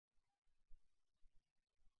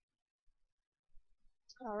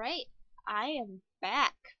Alright, I am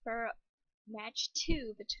back for match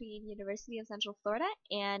 2 between University of Central Florida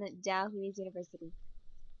and Dalhousie University.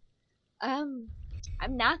 Um,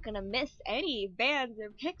 I'm not gonna miss any bans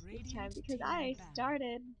or picks this time because I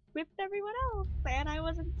started with everyone else and I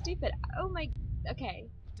wasn't stupid. Oh my, okay.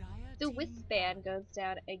 The Wisp ban goes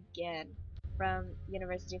down again from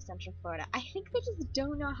University of Central Florida. I think they just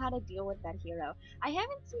don't know how to deal with that hero. I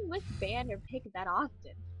haven't seen Wisp ban or pick that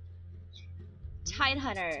often.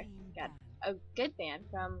 Tidehunter got a good ban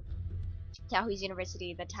from Dalhousie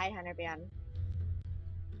University, the Tidehunter ban.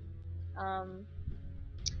 Um,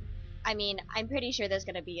 I mean, I'm pretty sure there's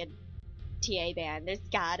gonna be a TA ban. There's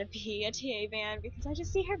gotta be a TA ban because I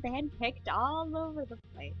just see her ban picked all over the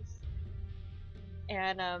place.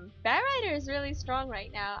 And Bat Rider is really strong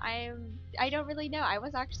right now. I don't really know. I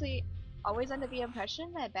was actually always under the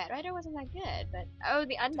impression that Bat Rider wasn't that good, but oh,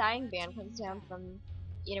 the Undying ban comes down from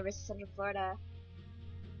University of Central Florida,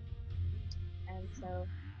 and so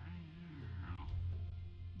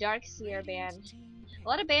Dark Seer ban. A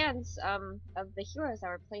lot of bans of the heroes that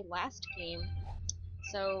were played last game,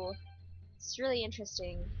 so it's really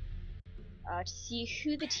interesting to see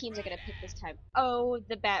who the teams are going to pick this time. Oh,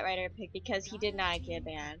 the Bat Rider pick because he did not get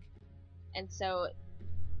banned. And so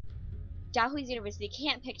Dalhousie University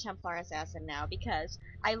can't pick Templar Assassin now because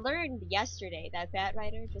I learned yesterday that Bat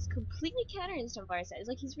Rider just completely counters Templar Assassin. It's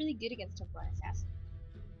like he's really good against Templar Assassin.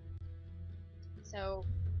 So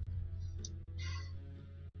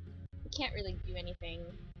we can't really do anything.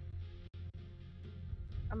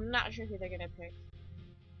 I'm not sure who they're going to pick.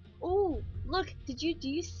 Oh, look! Do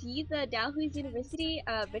you see the Dalhousie University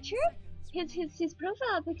picture? His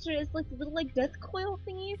profile picture is like the little like death coil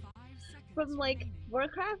thingy from like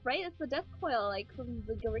Warcraft, right? It's the death coil like from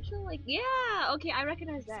the original. Like, yeah, okay, I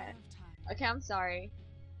recognize that. Okay, I'm sorry.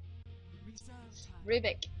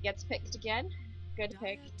 Rubik gets picked again. Good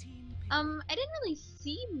pick. I didn't really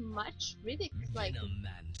see much Rubik's like.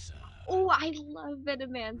 Oh, I love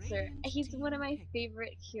Venomancer. He's one of my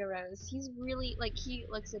favorite heroes. He's really like he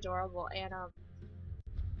looks adorable and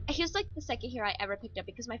he was like the second hero I ever picked up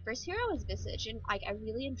because my first hero was Visage and like I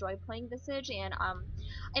really enjoy playing Visage and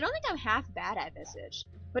I don't think I'm half bad at Visage.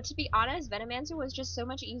 But to be honest, Venomancer was just so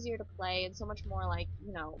much easier to play and so much more like,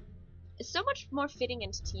 you know, it's so much more fitting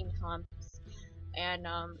into team comps. And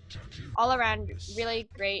all around really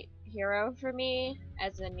great hero for me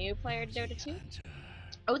as a new player to Dota 2.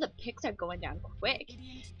 Oh, the picks are going down quick.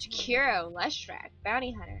 Chikiro, Leshrac,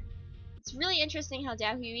 Bounty Hunter. It's really interesting how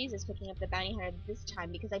Dalhouise is picking up the Bounty Hunter this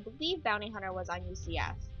time because I believe Bounty Hunter was on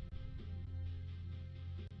UCF.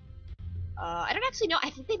 I don't actually know.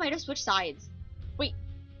 I think they might have switched sides. Wait.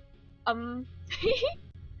 Actually,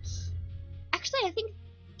 I think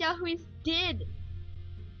Dalhouise did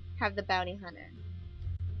have the Bounty Hunter,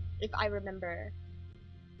 if I remember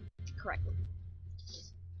correctly.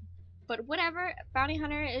 But whatever, Bounty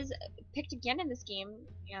Hunter is picked again in this game,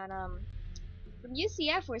 and from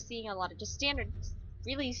UCF we're seeing a lot of just standard,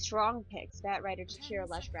 really strong picks. Bat Rider, Chikiro,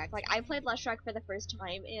 Leshrac. Like I played Leshrac for the first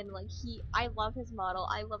time, and like I love his model.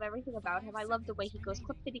 I love everything about him. I love the way he goes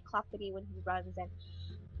clippity cloppity when he runs, and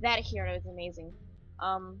that hero is amazing.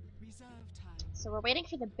 So we're waiting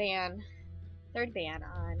for the ban, third ban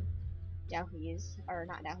on Dalhousie, or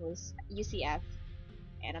not Dalhousie, UCF,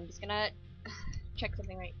 and I'm just gonna check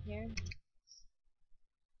something right here.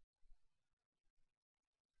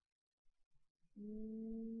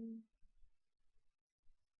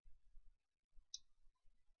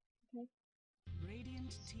 Okay.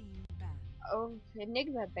 Oh,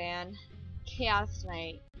 Enigma ban, Chaos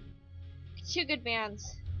Knight. Two good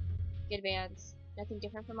bans. Good bans. Nothing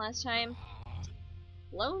different from last time.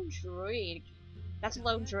 Lone Druid. That's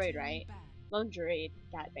Lone Druid, right? Lone Druid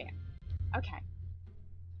got banned. Okay.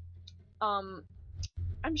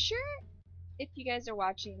 I'm sure if you guys are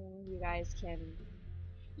watching, you guys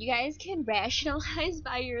can rationalize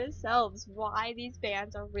by yourselves why these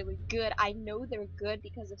bans are really good. I know they're good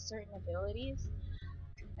because of certain abilities.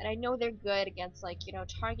 And I know they're good against, like, you know,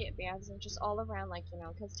 target bans and just all around, like, you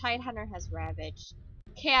know, because Tidehunter has Ravage.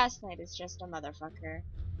 Chaos Knight is just a motherfucker.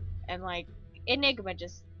 And, like, Enigma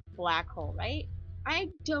just black hole, right? I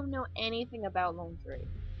don't know anything about Lone Druid.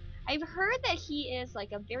 I've heard that he is,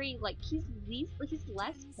 like, a very, like, he's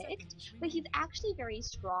less picked, but he's actually very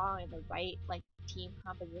strong in the right, like, team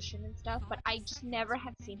composition and stuff, but I just never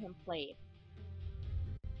have seen him played.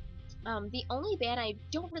 The only ban I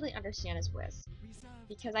don't really understand is Wisp,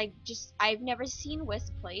 because I've never seen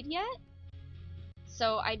Wisp played yet,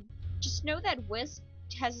 so I just know that Wisp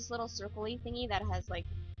has this little circle-y thingy that has, like,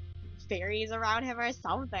 fairies around him or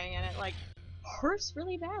something, and it, like, hurts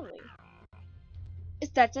really badly.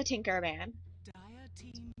 That's a Tinker ban.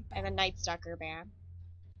 and a Night Stalker ban.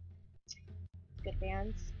 Good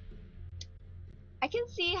bans. I can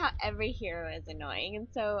see how every hero is annoying, and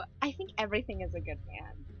so I think everything is a good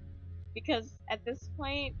ban. Because at this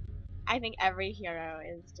point, I think every hero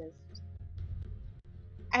is just.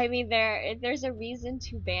 I mean, there's a reason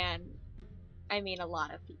to ban. I mean, a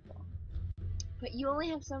lot of people. But you only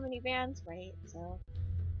have so many bans, right? So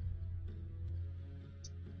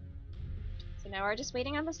now we're just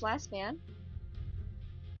waiting on this last ban.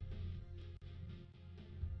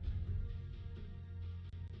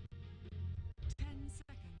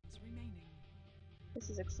 This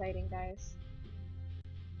is exciting, guys.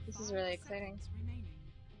 This is really exciting.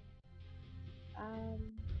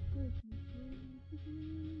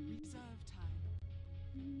 Reserve time.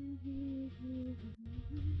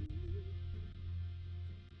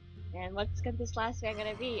 And what's this last ban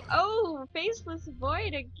gonna be? Oh, Faceless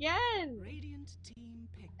Void again! Radiant team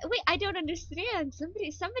pick. Wait, I don't understand.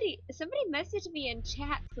 Somebody message me in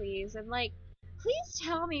chat, please, and like, please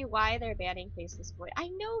tell me why they're banning Faceless Void. I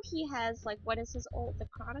know he has like, what is his ult, the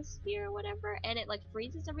Chronosphere or whatever, and it like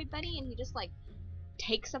freezes everybody, and he just like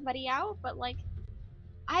takes somebody out. But like,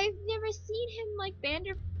 I've never seen him like banned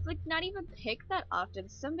or like not even pick that often.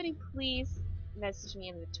 Somebody please message me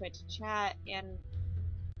in the Twitch chat, and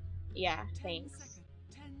yeah, thanks.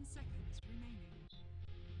 10 seconds remaining.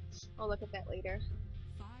 I'll look at that later.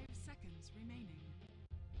 5 seconds remaining.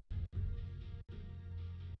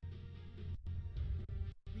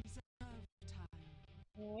 Reserve time.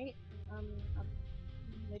 Alright, I'm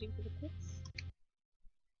waiting for the picks.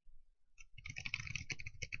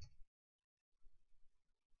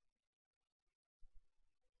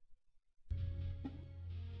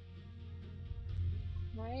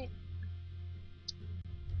 Alright.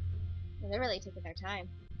 Well, they're really taking their time.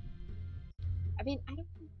 I mean, I don't.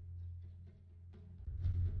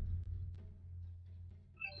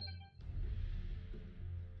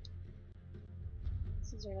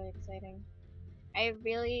 This is really exciting. I'm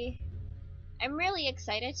really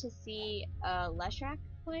excited to see Leshrac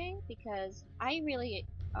play because I really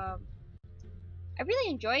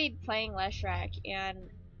enjoyed playing Leshrac, and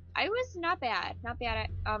I was not bad, at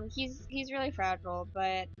he's really fragile,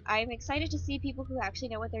 but I'm excited to see people who actually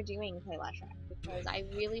know what they're doing play Leshrac because I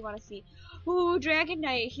really want to see. Ooh, Dragon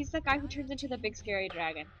Knight! He's the guy who turns into the big scary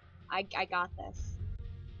dragon. I got this.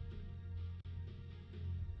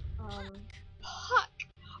 Puck!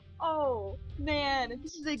 Oh, man,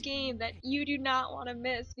 this is a game that you do not want to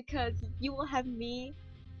miss because you will have me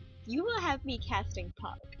casting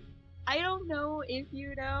Puck. I don't know if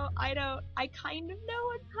you know, I kind of know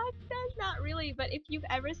what Puck does, not really, but if you've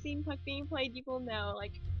ever seen Puck being played, you will know,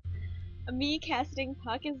 like, me casting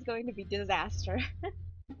Puck is going to be disaster.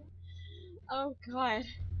 Oh god.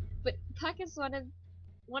 But Puck is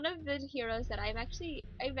one of the heroes that I've actually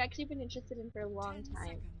been interested in for a long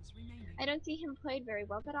time. I don't see him played very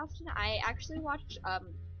well that often. I actually watched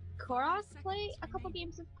Korok play a couple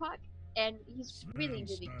games of Puck, and he's really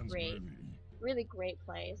great. Really great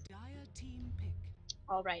plays.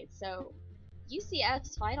 Alright, so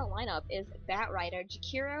UCF's final lineup is Batrider,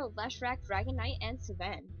 Jakiro, Leshrac, Dragon Knight, and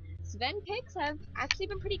Sven. Sven picks have actually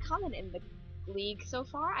been pretty common in the league so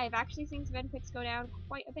far. I've actually seen Sven picks go down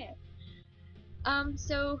quite a bit.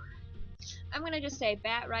 So I'm gonna just say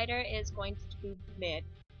Batrider is going to be mid.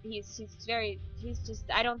 He's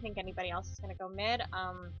just, I don't think anybody else is gonna go mid.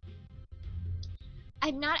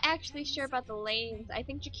 I'm not actually sure about the lanes. I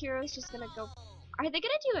think Jakiro's just gonna go. Are they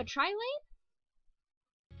gonna do a tri-lane?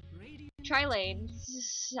 Tri-lane.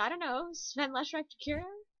 I don't know. Sven, Leshrac, Jakiro?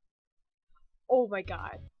 Oh my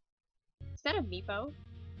god. Is that a Meepo?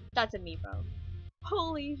 That's a Meepo.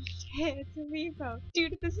 Holy shit, it's a Meepo.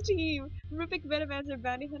 Dude, this team. Rubik, Venomancer,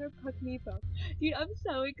 Bounty Hunter, Puck, Meepo. Dude, I'm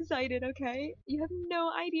so excited, okay? You have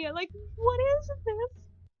no idea. Like, what is this?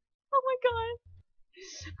 Oh my god.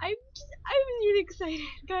 I'm really excited.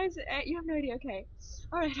 Guys, you have no idea, okay.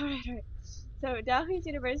 Alright. So, Dalhousie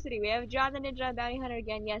University, we have John the Ninja, Bounty Hunter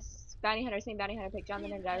again. Yes, Bounty Hunter, same Bounty Hunter pick, John the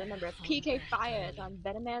Ninja. Remember, PK Fire is on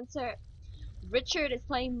Venomancer. Richard is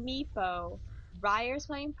playing Meepo. Ryer's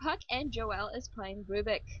playing Puck, and Joel is playing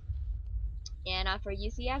Rubik. And for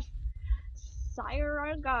UCF,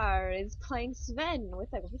 Siragar is playing Sven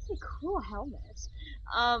with a really cool helmet.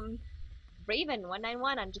 Raven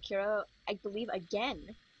 191 on Jakiro, I believe again.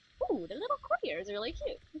 Ooh, the little courier is really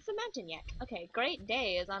cute. It's a mountain yak. Okay, Great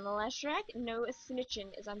Day is on the Leshrac, No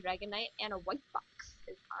Snitchin is on Dragon Knight, and a White Fox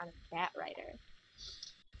is on Batrider.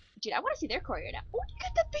 Dude, I want to see their courier now. Oh, you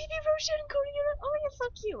got the baby Roshan courier! Oh, you're so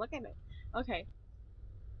cute. Look at it. Okay.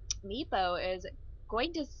 Meepo is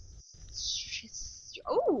going to.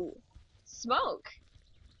 Oh! Smoke!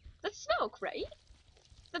 That's smoke, right?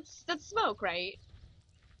 That's smoke, right?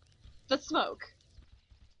 That's smoke.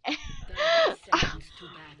 What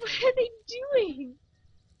are they doing?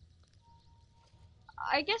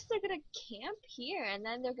 I guess they're gonna camp here, and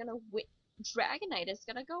then they're gonna Dragonite is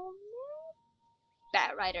gonna go mid.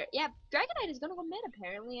 Batrider, yeah, Dragonite is gonna go mid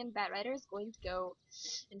apparently, and Batrider is going to go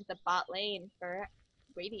into the bot lane for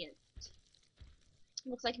Radiant.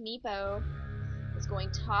 Looks like Meepo is going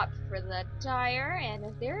top for the Dire,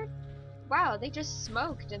 and they're wow, they just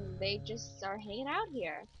smoked and they just are hanging out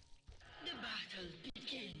here. The battle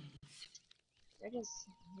begins. They're just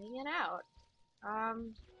hanging out.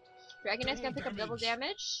 Dragonite's gonna pick up double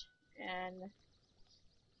damage, and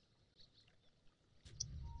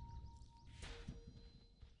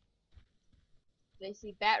they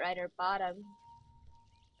see Batrider bottom.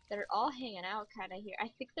 They're all hanging out kind of here. I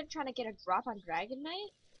think they're trying to get a drop on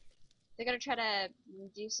Dragonite. They're gonna try to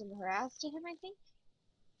do some harass to him, I think.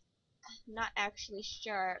 Not actually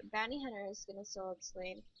sure. Bounty Hunter is gonna solo its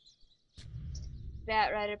lane.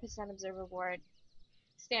 Batrider, percent observer ward.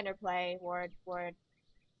 Standard play, ward.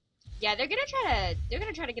 Yeah, they're gonna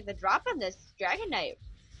try to get the drop on this Dragonite.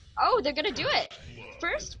 Oh, they're gonna do it!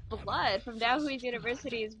 First blood from Dalhousie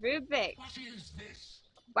University's Rubik.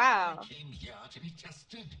 Wow.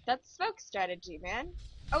 That's smoke strategy, man.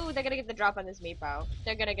 Oh, they're gonna get the drop on this Meepo.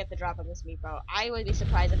 They're gonna get the drop on this Meepo. I would be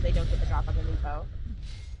surprised if they don't get the drop on the Meepo.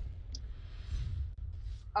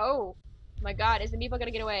 Oh my god, is the Meepo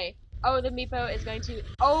gonna get away? Oh, the Meepo is going to...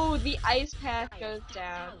 Oh, the ice path goes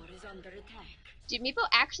down. Dude, Meepo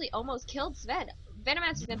actually almost killed Sven.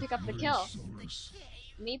 Venomancer's gonna pick up the kill.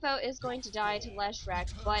 Meepo is going to die to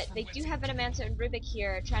Leshrac, but they do have Venomancer and Rubik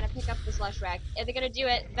here trying to pick up this Leshrac. Are they gonna do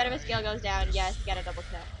it? Venomous Gale goes down. Yes, got a double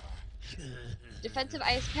kill. Defensive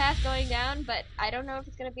Ice Path going down, but I don't know if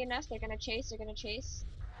it's gonna be enough. They're gonna chase.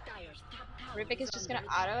 Rubik is just gonna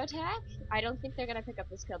auto attack. I don't think they're gonna pick up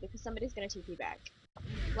this kill because somebody's gonna TP back.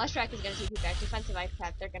 Leshrac is gonna TP back. Defensive Ice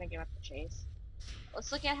Path. They're gonna give up the chase.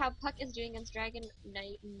 Let's look at how Puck is doing against Dragon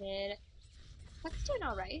Knight mid. Puck's doing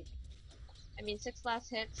alright. I mean, 6 last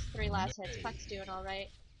hits, 3 last hits. Puck's doing alright.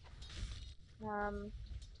 Alright.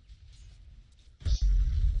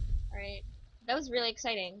 That was really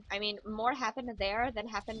exciting. I mean, more happened there than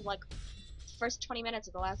happened, like, first 20 minutes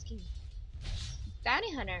of the last game.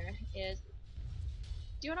 Bounty Hunter is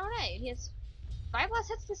doing alright. He has 5 last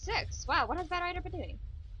hits to 6. Wow, what has Batrider been doing?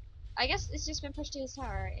 I guess it's just been pushed to his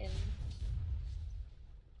tower, and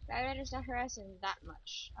Batrider's not harassing that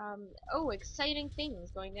much. Oh, exciting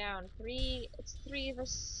things going down. It's 3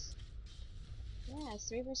 versus... Yeah, it's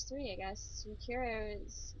 3 versus 3, I guess. Yukiro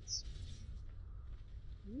is...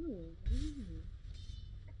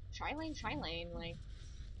 Tri-lane, like...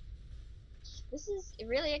 This is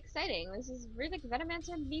really exciting. This is Rubik,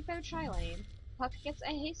 Venomancer, Meepo, Tri-lane. Puck gets a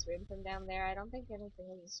haste rune from down there. I don't think anything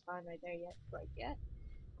has spawned right there yet,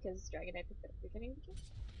 because Dragonite picked it at the beginning of the game.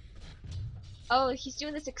 Oh, he's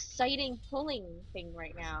doing this exciting pulling thing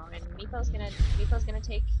right now, and Meepo's gonna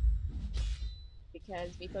take,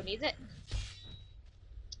 because Meepo needs it.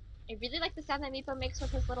 I really like the sound that Meepo makes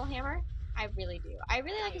with his little hammer. I really do. I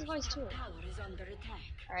really like his voice too.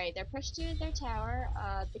 Alright, they're pushed to their tower.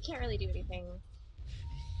 They can't really do anything.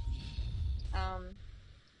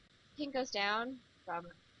 Pink goes down from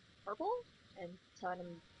purple, and telling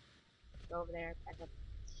him to go over there, back up.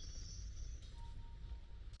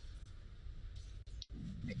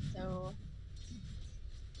 Right, so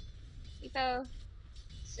Meepo,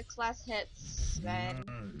 6 last hits, then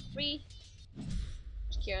 3.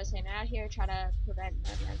 Kira's hanging out here, trying to prevent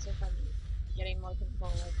Venomancer from getting more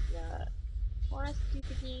control of the forest,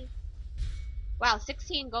 DPP. Wow,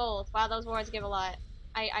 16 gold. Wow, those wards give a lot.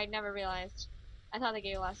 I never realized. I thought they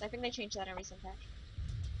gave less. I think they changed that in a recent patch.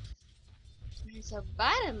 Okay, so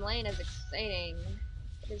bottom lane is exciting.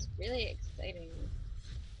 It is really exciting.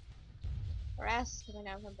 Harass coming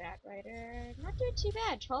down from Batrider. Not doing too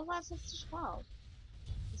bad. 12 last hits to 12.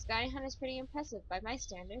 This Bounty Hunter is pretty impressive by my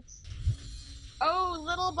standards. Oh,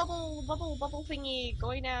 little bubble thingy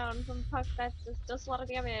going down from Puck. That just does a lot of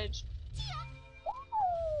damage.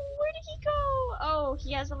 Ooh, where did he go? Oh,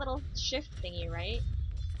 he has a little shift thingy, right?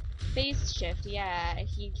 Phase shift, yeah.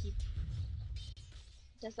 He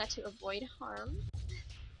does that to avoid harm.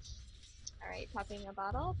 Alright, popping a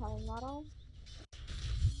bottle.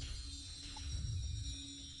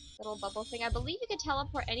 Little bubble thing. I believe you could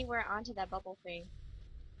teleport anywhere onto that bubble thing.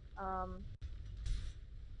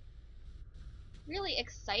 Really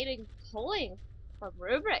exciting pulling from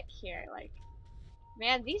Rubrik here. Like,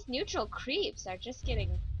 man, these neutral creeps are just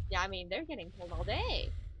getting, yeah, I mean, they're getting pulled all day.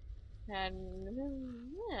 And,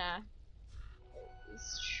 yeah,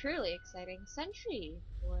 it's truly exciting. Sentry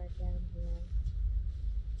ward down here.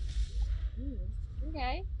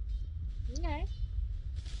 Okay. Okay.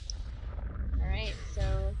 Alright,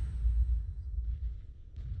 so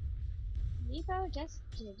Meepo just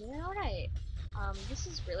doing alright. This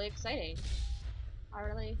is really exciting. I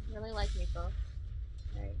really like Meepo.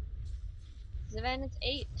 Alright. Zivan, it's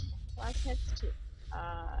 8. Last hits 2.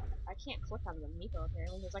 I can't click on the Meepo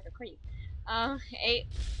apparently, he's like a creep. 8.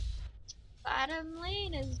 Bottom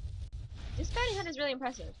lane is... This bounty hunt is really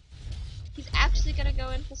impressive. He's actually gonna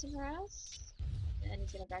go in for some harass. And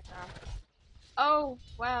he's gonna back off. Oh,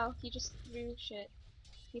 wow, he just threw shit.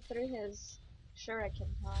 He threw his shuriken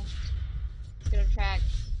pot. He's gonna track.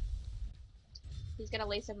 He's gonna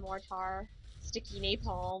lay some mortar, sticky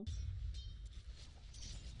napalm,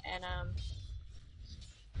 and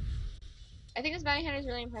I think this bounty hunter is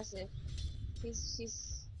really impressive.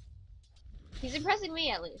 He's impressing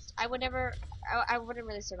me at least. I would never, I wouldn't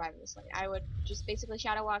really survive in this lane. I would just basically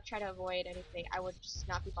shadow walk, try to avoid anything. I would just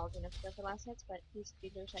not be ballsy enough to go for last hits, but he's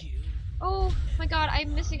doing shit. Oh my god,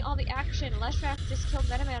 I'm missing all the action. Leshrac just killed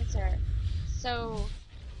Venomancer. So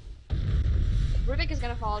Rubik is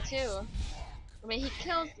gonna fall too. I mean, he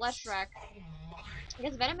kills Leshrac. I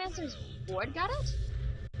guess Venomancer's ward got it?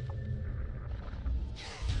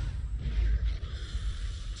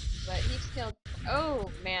 But he just killed.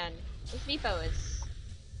 Oh man, this Meepo is.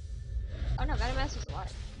 Oh no, Venomancer's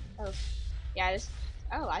alive. Oh, yeah, this.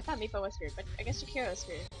 Oh, I thought Meepo was screwed, but I guess Shakira was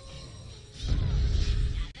screwed.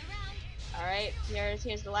 Alright,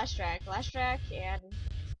 here's the Leshrac. Leshrac and.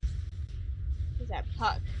 Who's that?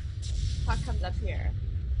 Puck. Puck comes up here.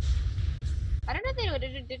 I don't know if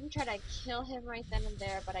they didn't try to kill him right then and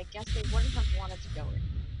there, but I guess they wouldn't have wanted to go in.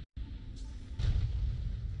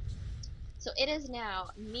 So it is now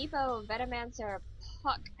Meepo, Venomancer,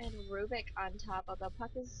 Puck, and Rubik on top, although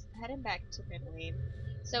Puck is heading back to mid lane.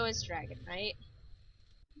 So is Dragon, right?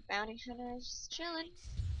 Bounty Hunters chilling,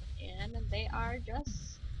 and they are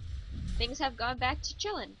just... Things have gone back to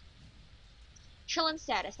chillin'. Chillin'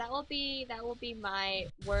 status. That will be my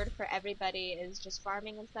word for everybody is just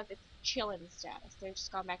farming and stuff. It's chillin' status. They've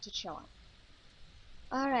just gone back to chillin'.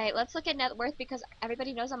 Alright, let's look at net worth because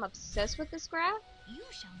everybody knows I'm obsessed with this graph. You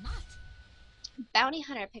shall not. Bounty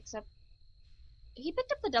Hunter picks up... He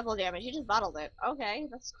picked up the double damage, he just bottled it. Okay,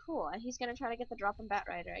 that's cool. And he's gonna try to get the drop on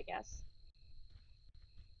Batrider, I guess.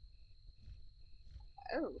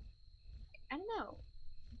 Oh. I don't know.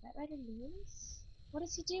 Batrider moves? What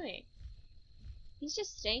is he doing? He's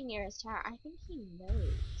just staying near his tower. I think he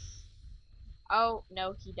knows. Oh,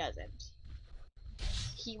 no, he doesn't.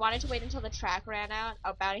 He wanted to wait until the track ran out.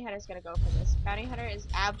 Oh, Bounty Hunter's gonna go for this. Bounty Hunter is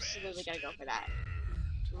absolutely gonna go for that.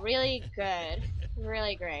 Really good.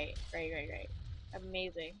 Really great. Great.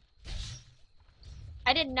 Amazing.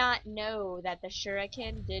 I did not know that the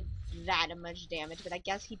Shuriken did that much damage, but I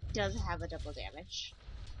guess he does have a double damage.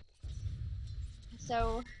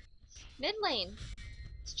 So, mid lane.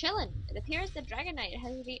 It's chillin'. It appears the Dragon Knight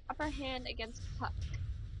has the upper hand against Puck.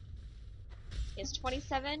 Is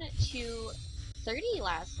 27 to 30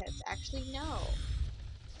 last hits. Actually, no.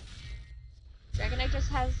 Dragon Knight just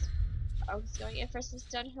has... Oh, he's going in for some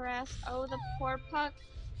stun harass. Oh, the poor Puck.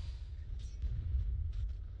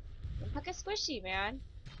 The Puck is squishy, man.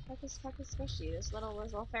 Puck is squishy. This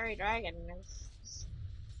little fairy dragon is...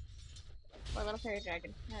 Poor little fairy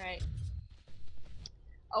dragon. Alright.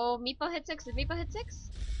 Oh, Meepo hit 6. Did Meepo hit 6?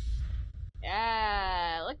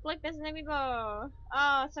 Yeah, look, there's an Meepo.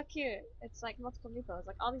 Oh, it's so cute. It's like multiple Meepos,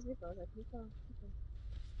 like all these Meepos, like Meepo.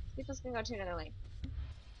 Meepo's gonna go to another lane.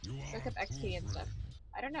 Soak up XP and stuff.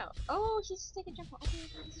 I don't know. Oh, he's just taking jump. Okay,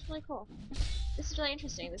 this is really cool. This is really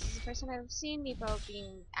interesting. This is the first time I've seen Meepo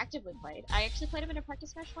being actively played. I actually played him in a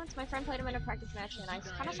practice match once. My friend played him in a practice match, and I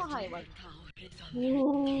kind of saw how he looked.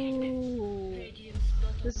 Ooh.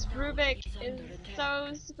 This Rubik is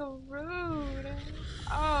so screwed.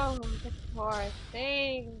 Oh, the poor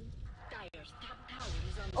thing.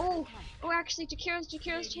 Oh, actually, Jakira's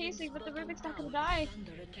chasing, but the Rubik's not gonna die.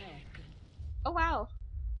 Oh wow.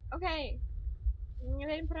 Okay. They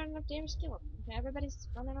didn't put on enough damage to kill him. Okay, everybody's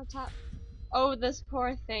running on top. Oh, this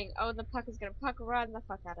poor thing. Oh, the Puck is gonna Puck run the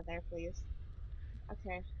fuck out of there, please.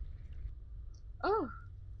 Okay. Oh.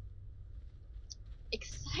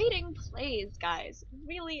 Exciting plays, guys.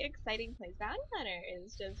 Really exciting plays. Bounty Hunter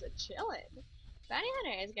is just chillin'. Bounty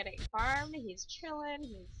Hunter is getting farmed. He's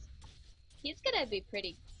chillin'. He's gonna be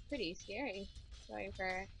pretty scary. Going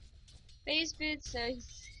for phase boots. So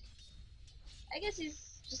I guess he's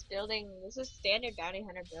just building. This is standard Bounty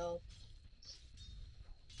Hunter build.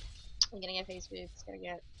 I'm gonna get phase boots. Gonna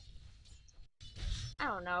get. I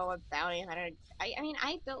don't know, a Bounty Hunter. I mean,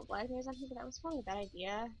 I built Blood Bears on him, but that was probably a bad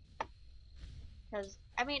idea. Because,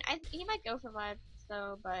 I mean, he might go for blood,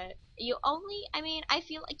 though, but you only, I mean, I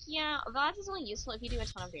feel like, yeah, Vaz is only useful if you do a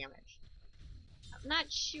ton of damage. I'm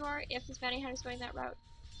not sure if this bounty hunter's going that route.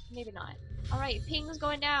 Maybe not. Alright, ping's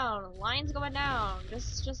going down, lines going down,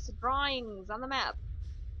 just drawings on the map.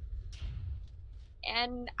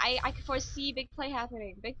 And I can foresee big play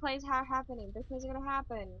happening. Big plays are happening. Big plays are gonna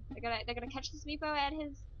happen. They're gonna catch this Meepo at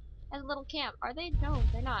his little camp. Are they? No,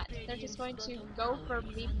 they're not. They're just going to go for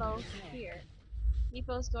Meepo here.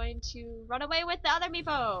 Meepo's going to run away with the other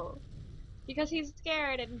Meepo because he's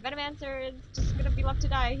scared, and Venomancer is just gonna be left to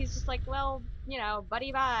die. He's just like, well, you know,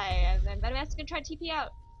 buddy bye, and then Venomancer's gonna try to TP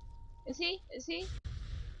out. Is he? Is he?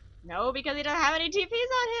 No, because he doesn't have any TPs on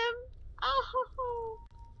him. Oh.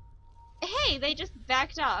 Hey, they just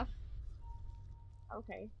backed off.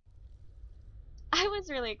 Okay. I was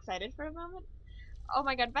really excited for a moment. Oh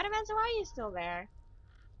my god, Venomancer, why are you still there?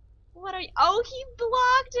 What are you? Oh, he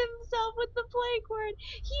blocked himself with the plague ward!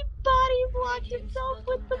 He body blocked himself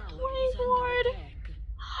with the plague ward!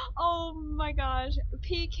 Oh my gosh.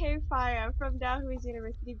 PK Fire from Dalhousie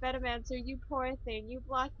University. Venomancer, you poor thing. You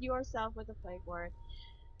blocked yourself with the plague ward.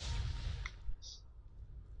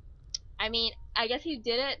 I mean, I guess he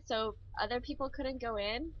did it so other people couldn't go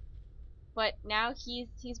in, but now he's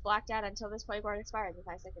blacked out until this plague ward expires in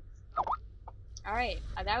 5 seconds. Alright,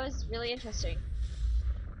 that was really interesting.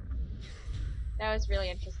 That was really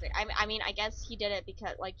interesting. I mean, I guess he did it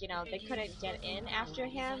because, like, you know, they couldn't get in after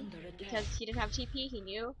him because he didn't have TP, he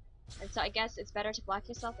knew. And so I guess it's better to block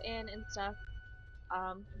yourself in and stuff,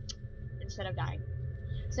 instead of dying.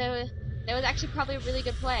 So, that was actually probably a really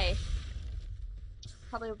good play.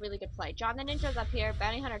 Probably a really good play. John the Ninja's up here,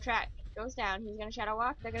 Bounty Hunter track. Goes down, he's gonna Shadow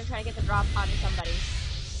Walk, they're gonna try to get the drop onto somebody.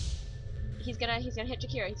 He's gonna hit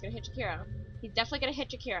Jakiro, he's gonna hit Jakiro. He's definitely gonna hit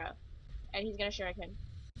Jakiro. And he's gonna Shuriken.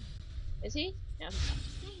 Is he? No, he's not.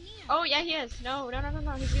 Oh, yeah, he is. No,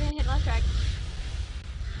 he's gonna hit left track.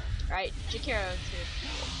 Alright, Jakiro.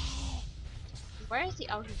 Where is he?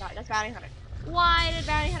 Oh, he got. That's Bounty Hunter. Why did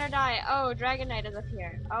Bounty Hunter die? Oh, Dragon Knight is up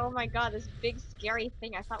here. Oh my god, this big scary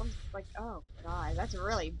thing I thought was like, oh god, that's a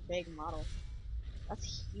really big model.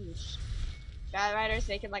 That's huge. Bad Rider's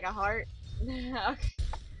making like a heart. Okay.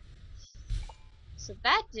 So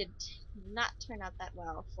that did not turn out that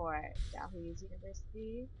well for Dalhousie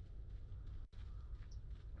University.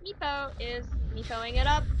 Meepo is Meepoing it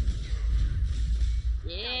up.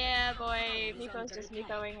 Yeah, boy, Meepo's just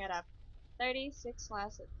Meepoing it up. 36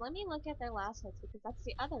 last hits. Let me look at their last hits because that's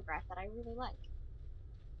the other graph that I really like.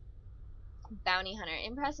 Bounty Hunter,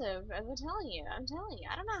 impressive. As I'm telling you. I don't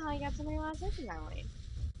know how he got so many last hits in that lane.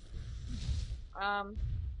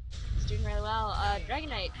 He's doing really well. Dragon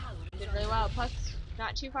Knight did really well. Puck's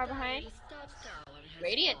not too far behind.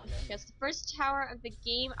 Radiant gets the first tower of the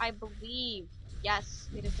game, I believe. Yes,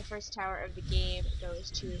 it is the first tower of the game. It goes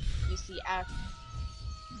to UCF.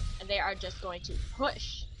 And they are just going to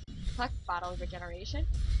push. Puck bottle regeneration.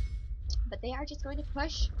 But they are just going to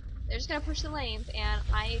push. They're just going to push the lanes. And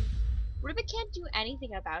Rubik can't do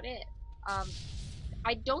anything about it.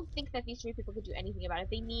 I don't think that these three people could do anything about it.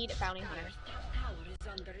 They need a Bounty Hunter.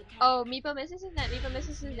 Oh, Meepo misses his net. Meepo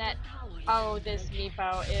misses his net. Oh, this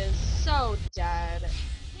Meepo is so dead.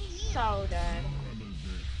 So dead.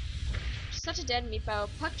 Such a dead Meepo.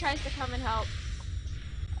 Puck tries to come and help.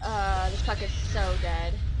 This Puck is so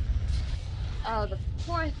dead. Oh, the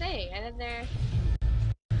poor thing. And then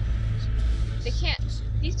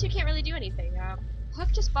these two can't really do anything.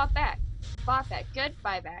 Puck just bought back. Good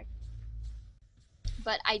buyback.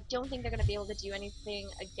 But I don't think they're gonna be able to do anything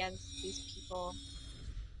against these people.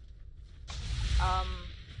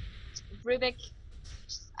 Rubik,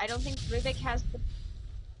 I don't think Rubik has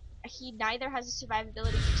he neither has the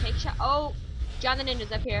survivability to take shot. Oh, John the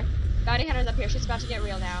Ninja's up here. Bounty Hunter's up here. She's about to get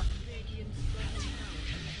real now.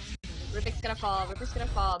 Rubik's gonna fall.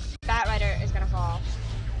 Bat Rider is gonna fall.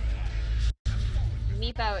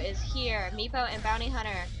 Meepo is here. Meepo and Bounty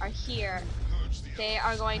Hunter are here. They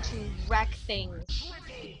are going to wreck things.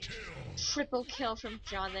 Triple kill from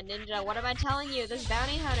John the Ninja. What am I telling you? This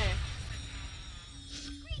Bounty Hunter.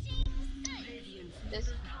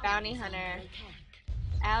 This Bounty Hunter.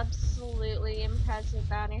 Absolutely impressive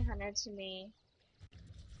Bounty Hunter to me.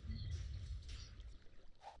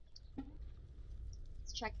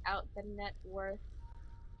 Let's check out the net worth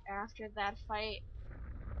after that fight.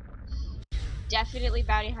 Definitely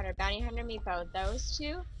Bounty Hunter. Bounty Hunter Meepo. Those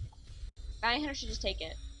two. Bounty Hunter should just take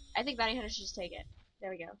it. I think Bounty Hunter should just take it. There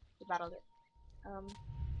we go. We battled it.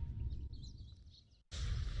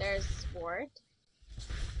 There's Sword.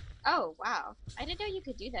 Oh, wow. I didn't know you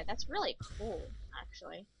could do that. That's really cool,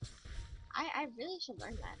 actually. I really should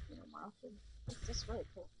learn that, you know, more often. It's just really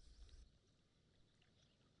cool.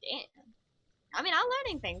 Damn. I mean, I'm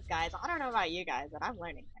learning things, guys. I don't know about you guys, but I'm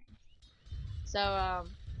learning things. So,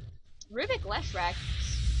 Rubik Leshrac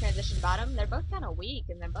transition bottom. They're both kind of weak,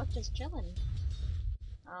 and they're both just chilling.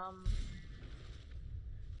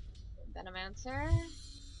 Venomancer.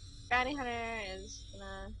 Bounty Hunter is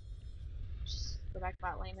gonna just go back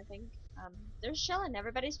bot lane, I think. They're chilling.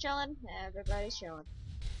 Everybody's chilling. Everybody's chilling.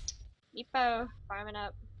 Meepo farming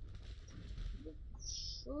up.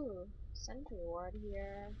 Ooh, Sentry Ward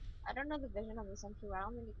here. I don't know the vision of the Sentry Ward. I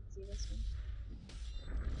don't think you can see this one.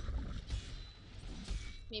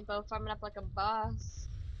 Meepo farming up like a boss.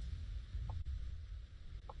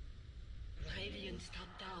 Radiant's top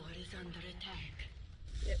tower is under attack.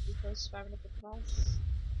 Yep, Meepo's farming up like a boss.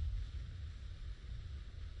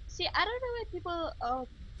 See, I don't know why people. Oh,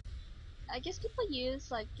 I guess people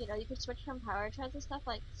use, like, you know, you could switch from power treads and stuff.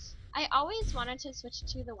 Like, I always wanted to switch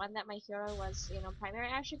to the one that my hero was, you know, primary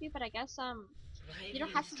attribute, but I guess you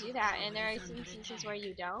don't have to do that, and there are instances where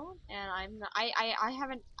you don't, and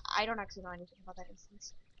I don't actually know anything about that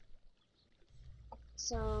instance.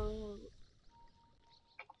 So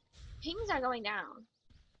pings are going down.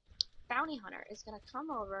 Bounty Hunter is gonna come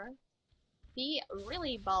over, be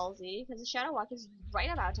really ballsy because the Shadow Walk is right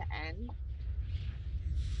about to end.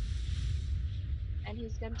 And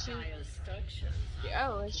he's going to.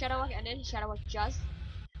 Oh, his Shadow Walk ended. His Shadow Walk just.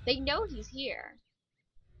 They know he's here.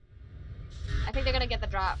 I think they're gonna get the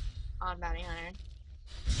drop on Bounty Hunter.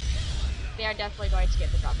 They are definitely going to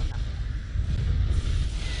get the drop on that.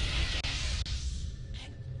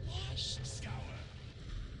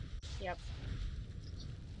 Yep.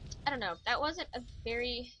 I don't know. That wasn't a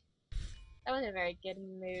very good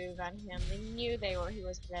move on him. They knew he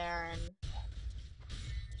was there, and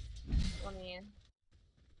let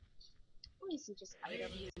me see just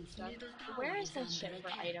items and stuff. Where is the ship for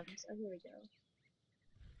items? Oh, here we go.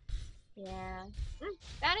 Yeah.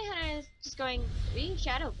 Bounty Hunter is just going,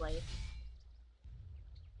 Shadow Blade.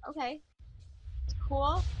 Okay.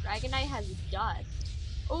 Cool. Dragon Knight has dust.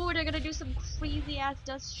 Oh, they're gonna do some crazy ass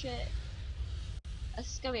dust shit. This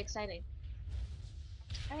is gonna be exciting.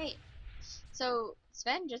 Alright. So,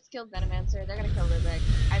 Sven just killed Venomancer. They're gonna kill Rubik.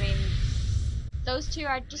 I mean, those two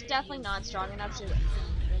are just definitely not strong enough to,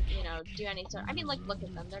 you know, do any sort. I mean, like, look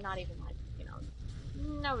at them. They're not even, like, you know,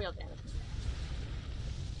 no real damage.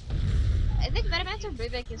 I think Venomancer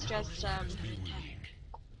Rubik is just,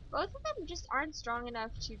 both of them just aren't strong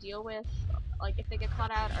enough to deal with, like, if they get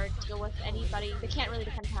caught out or deal with anybody. They can't really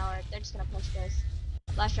defend tower. They're just gonna push this.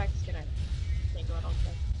 Last track is gonna take a little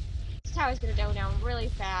bit. This tower's gonna go down really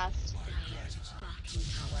fast.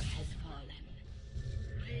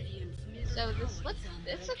 So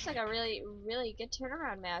this looks like a really good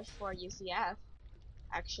turnaround match for UCF,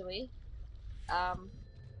 actually.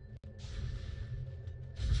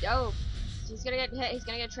 Yo, he's gonna get hit. He's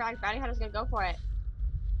gonna get tracked. Bounty Hunter's gonna go for it.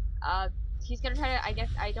 He's gonna try to.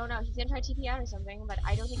 I don't know. He's gonna try to TP out or something, but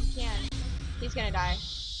I don't think he can. He's gonna die.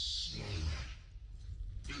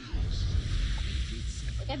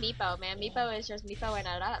 Look at Meepo, man. Meepo is just Meepoing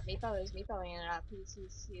it up. Meepo is Meepoing it up.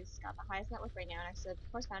 He's got the highest net worth right now next to, of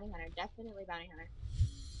course, Bounty Hunter. Definitely Bounty Hunter.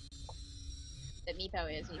 But Meepo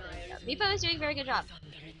is Meepoing it up. Meepo is doing a very good job.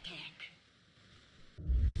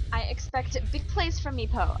 I expect big plays from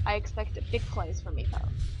Meepo. I expect big plays from Meepo.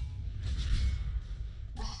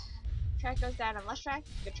 Track goes down on left track.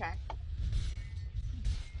 Good track.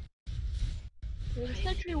 There's a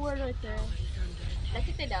sentry ward right there. I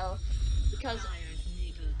think they know, because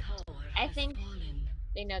I think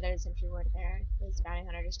they know there's a sentry ward there. This Bounty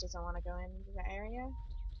Hunter just doesn't want to go into the area.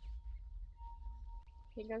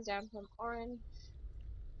 He goes down from Orin.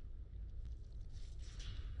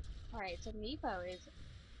 Alright, so Meepo is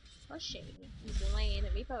pushing his lane.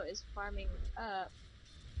 Meepo is farming up.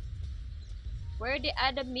 Where are the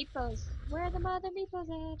other Meepos? Where are the mother Meepos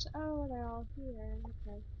at? Oh, they're all here.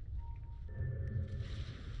 Okay.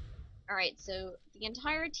 Alright, so the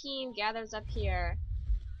entire team gathers up here.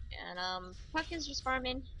 And, Puck is just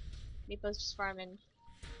farming. Meepo's just farming.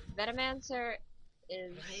 Venomancer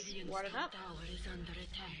is warding up.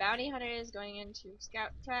 Bounty Hunter is going into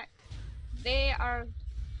scout track. They are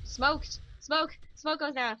smoked. Smoke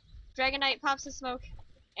goes down. Dragon Knight pops the smoke,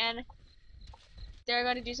 and they're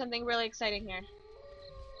going to do something really exciting here.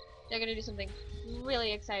 They're going to do something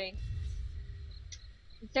really exciting.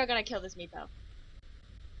 They're going to kill this Meepo.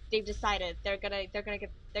 They've decided they're gonna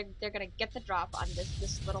get the drop on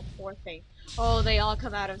this little poor thing. Oh, they all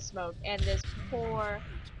come out of smoke, and this poor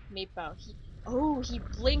Meepo. He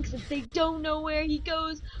blinks and they don't know where he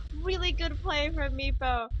goes. Really good play from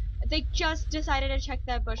Meepo. They just decided to check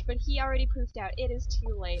that bush, but he already poofed out. It is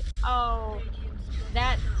too late. Oh,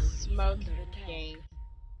 that smoke gank.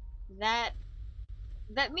 That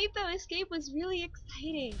That Meepo escape was really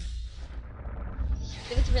exciting.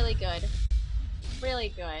 It was really good. Really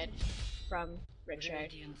good from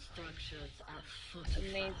Richard.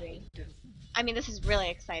 Amazing. I mean, this is really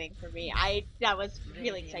exciting for me. That was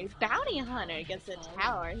really exciting. Bounty Hunter against the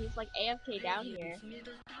tower. He's like AFK down here.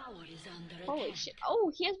 Holy shit.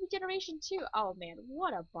 Oh, he has regeneration too. Oh man,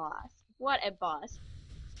 what a boss. What a boss.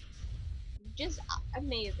 Just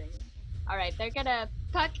amazing. Alright, they're gonna,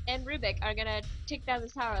 Puck and Rubik are gonna take down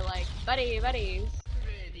this tower like, buddies.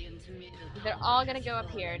 They're all gonna go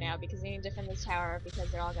up here now because they need to defend this tower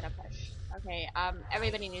because they're all gonna push. Okay,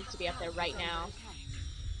 everybody needs to be up there right now.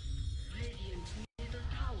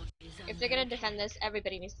 If they're gonna defend this,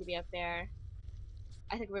 everybody needs to be up there.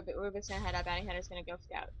 I think Rubik's gonna head up, Bounty Hunter's gonna go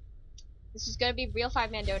scout. This is gonna be real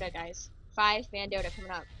 5-man Dota, guys. 5-man Dota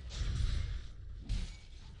coming up.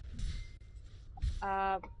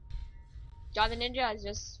 John the Ninja is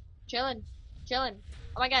just chilling. Oh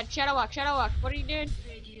my god, Shadow Walk, what are you doing?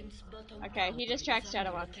 Okay, he just tracks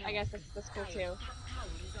Shadow Walk. I guess that's cool too.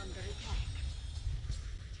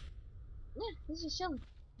 Yeah, he's just chilling.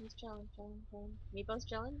 He's chilling. Meepo's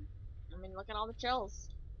chilling. I mean, look at all the chills.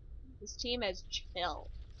 This team is chill.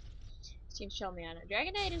 This team's chill, man.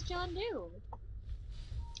 Dragon Knight is chilling too.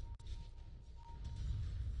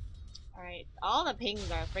 Alright, all the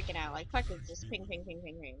pings are freaking out. Like, fuck, it's just ping.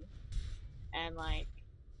 And like,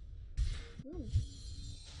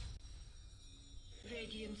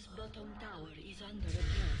 Radiant's bottom tower is under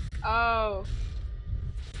attack. Oh.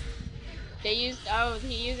 He's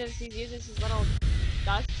uses his little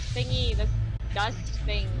dust thingy, this dust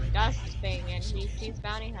thing, and he sees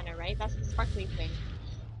Bounty Hunter, right? That's the sparkly thing.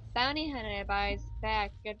 Bounty Hunter buys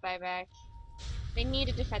back, goodbye back. They need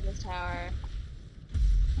to defend this tower.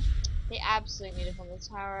 They absolutely need to defend this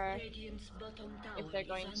tower if they're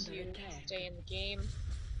going to stay in the game.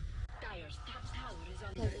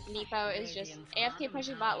 Because Meepo is just AFK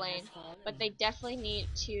pushing bot lane, but they definitely need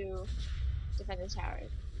to defend this tower.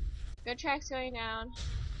 Good tracks going down.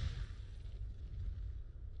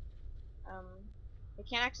 They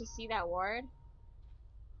can't actually see that ward,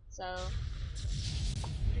 so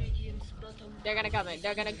they're gonna come in.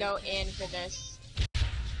 They're gonna go in for this.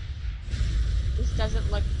 This doesn't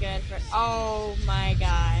look good for. Oh my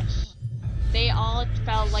gosh! They all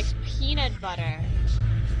fell like peanut butter.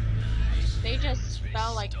 They just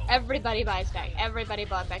fell like everybody buys back. Everybody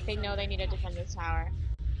bought back. They know they need to defend this tower.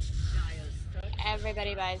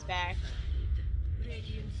 Everybody buys back.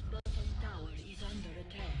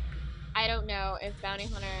 I don't know if Bounty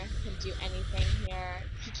Hunter can do anything here.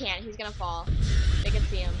 He can't. He's gonna fall. They can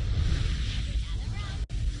see him.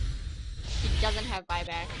 He doesn't have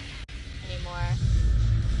buyback anymore.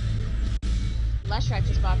 Leshrac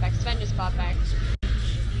just bought back. Sven just bought back.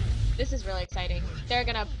 This is really exciting. They're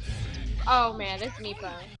gonna. Oh man, this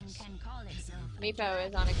Meepo. Meepo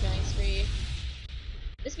is on a killing spree.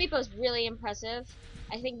 This Meepo is really impressive.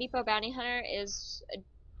 I think Meepo Bounty Hunter is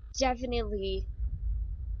definitely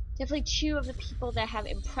two of the people that have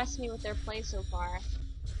impressed me with their play so far.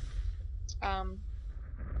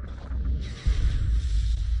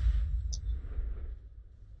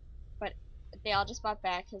 But they all just bought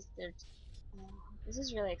back because they're. This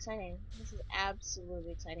is really exciting. This is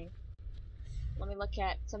absolutely exciting. Let me look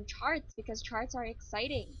at some charts because charts are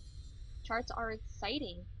exciting.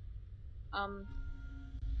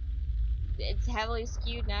 It's heavily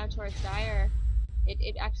skewed now towards Dire.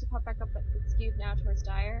 It actually popped back up, but it's skewed now towards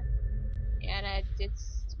Dire. And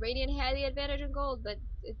it's Radiant had the advantage in gold, but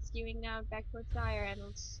it's skewing now back towards Dire. And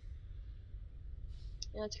let's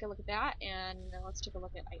take a look at that, and let's take a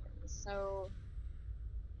look at items. So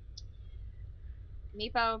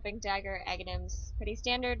Meepo, Big Dagger, Aghanims, pretty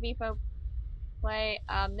standard Meepo play.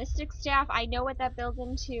 Mystic Staff, I know what that builds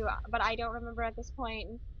into, but I don't remember at this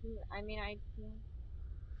point. I mean,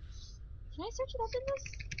 can I search it up in this?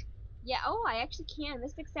 Yeah, oh, I actually can.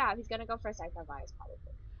 Mystic Staff, he's gonna go for a Sacrifice, probably.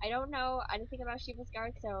 I don't know anything about Sheepless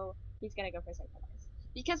Guard, so he's gonna go for a Sacrifice.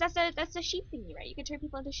 Because that's a sheep thingy, right? You can turn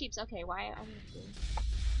people into sheeps. Okay, why?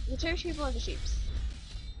 You turn people into sheeps.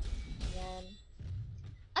 And then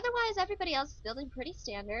otherwise, everybody else is building pretty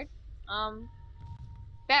standard.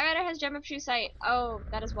 Batrider has Gem of True Sight. Oh,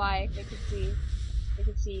 that is why they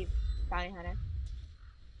could see Bounty Hunter.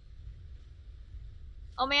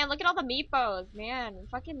 Oh man, look at all the Meepos, man.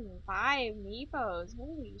 Fucking 5 Meepos.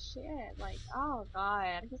 Holy shit. Like, oh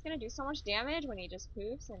god. He's gonna do so much damage when he just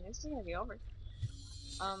poofs and it's gonna be over.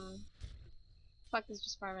 Puck is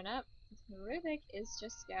just farming up. Rubik is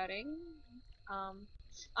just scouting.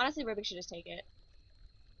 Honestly, Rubik should just take it.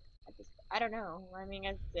 I don't know. I mean,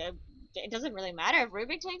 it doesn't really matter if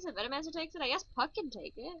Rubik takes it, Venomancer takes it. I guess Puck can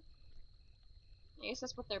take it. I guess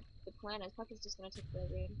that's what the plan is. Puck is just gonna take the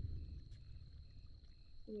game.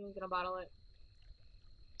 He's gonna bottle it.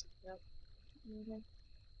 Yep. Okay.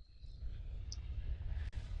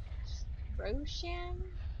 Roshan?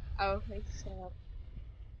 Oh, he's gonna.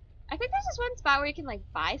 I think there's this one spot where you can like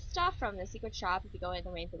buy stuff from the secret shop if you go in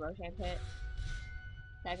the main the Roshan pit.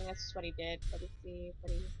 I think that's just what he did. But let's see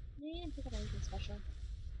what he. He didn't pick up anything special.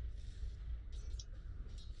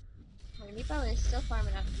 Well, Meepo is still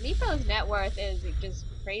farming up. Meepo's net worth is just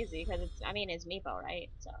crazy because it's. I mean, it's Meepo, right?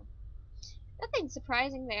 So nothing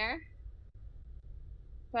surprising there.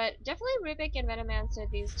 But definitely Rubik and Venomancer,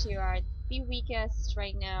 these two are the weakest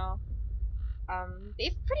right now. They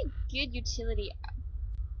have pretty good utility.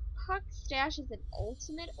 Puck stashes an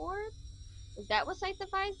ultimate orb? Is that what Scythe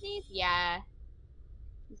needs? Yeah.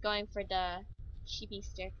 He's going for the sheepy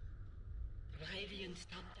stick. Radiant's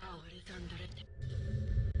top tower is under attack.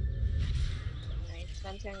 Alright,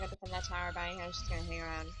 Sven's gonna go defend that tower, Bounty Hunter's just gonna hang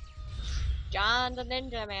around. John the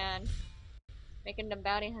Ninja, man. Making them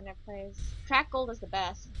Bounty Hunter plays. Track Gold is the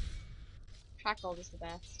best. Track Gold is the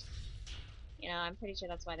best. You know, I'm pretty sure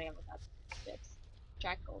that's why they have without dips.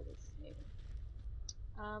 Track Gold is amazing.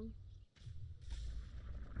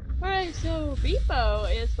 Alright, so Beepo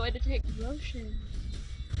is going to take Roshan.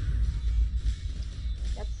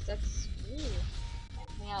 That's ooh.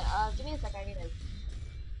 Hang on, give me a sec, I need to.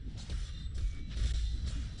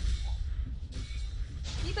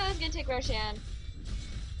 Beepo is gonna take Roshan.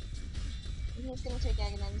 And he's gonna take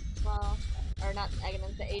Agonins as well. Or not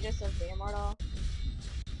Agonins, the Aegis of the Immortal.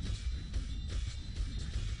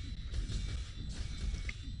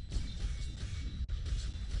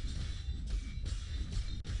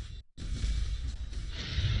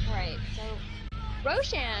 Alright, so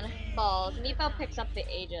Roshan falls. Meepo picks up the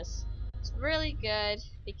Aegis. It's really good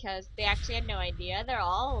because they actually had no idea. They're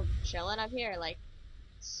all chilling up here, like,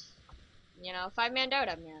 you know, 5-man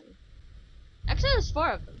Dota, man. Actually, there's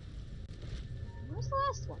 4 of them. Where's the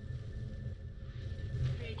last one?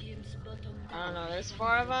 Radiant's bottom I don't know, tower there's is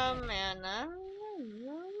 4 of under attack. them, and I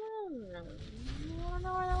don't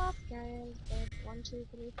know where the last guy is, but 1, 2,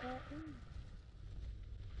 3, 4.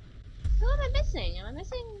 Who am I missing? Am I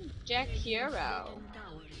missing Jack Radiant's Hero? bottom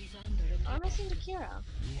tower is under Oh, I'm attack. missing Jakiro.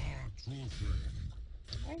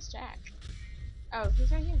 Where's Jack? Oh,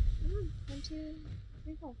 he's right here. 1, 2,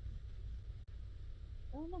 3, 4.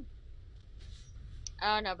 Oh no.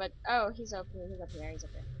 Oh no, but oh, he's up here. He's up here. He's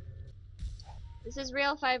up here. This is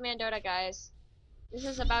real 5-man Dota, guys. This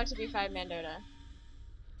is about to be 5-man Dota.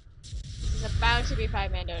 This is about to be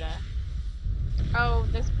 5-man Dota. Oh,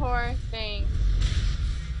 this poor thing.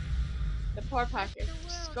 The poor puck is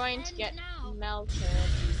just going to get melted.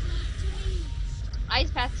 Ice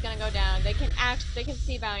Path is gonna go down. They can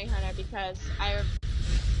see Bounty Hunter because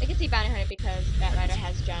they can see Bounty Hunter because that Rider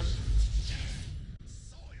has gem.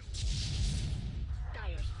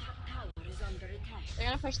 Dire's top tower is under attack. They're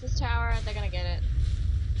gonna push this tower. They're gonna get it.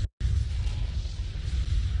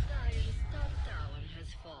 Dire's top tower has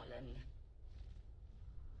fallen.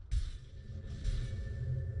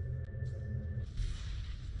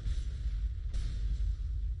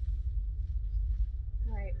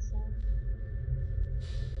 Alright, so.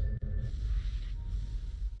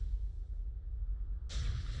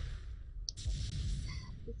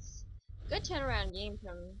 It's a good turnaround game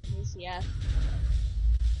from UCF.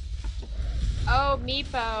 Oh,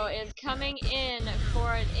 Meepo is coming in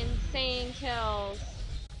for an insane kills.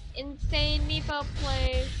 Insane Meepo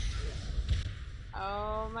plays.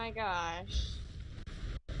 Oh my gosh.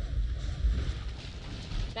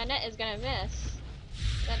 Bennett is gonna miss.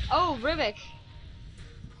 Then, oh, Rubik.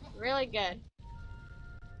 Really good.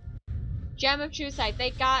 Gem of True Sight.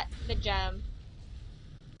 They got the gem.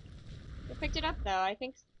 They picked it up though. I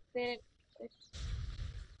think they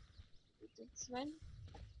did Sven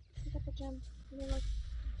pick up the gem. Let me look.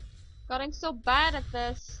 God, I'm so bad at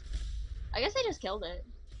this. I guess they just killed it.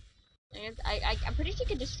 I'm pretty sure you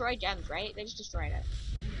can destroy gems, right? They just destroyed it.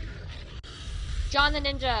 John the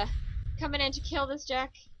Ninja coming in to kill this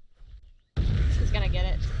Jack. He's gonna get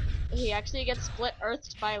it. He actually gets split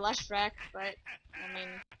earthed by Lushrek, but I mean,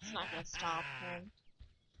 it's not gonna stop him.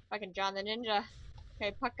 Fucking John the Ninja.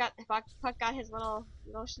 Okay, Puck got his little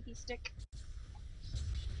sheepy stick.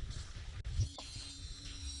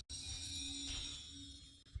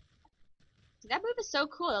 Dude, that move is so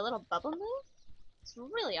cool. That little bubble move. It's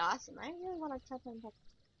really awesome. I really want to try playing Puck.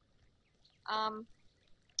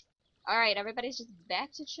 Alright, everybody's just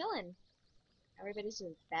back to chilling. Everybody's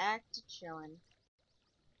just back to chilling.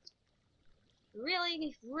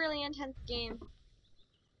 Really, really intense game.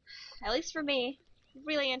 At least for me.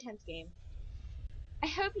 Really intense game. I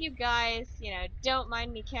hope you guys, you know, don't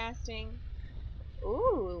mind me casting.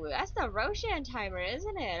 Ooh, that's the Roshan timer,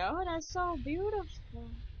 isn't it? Oh, that's so beautiful.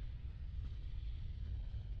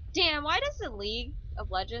 Damn, why does the League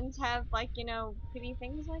of Legends have, like, you know, pretty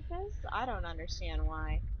things like this? I don't understand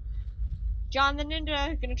why. John the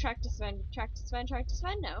Ninja gonna track to Sven, track to Sven, track to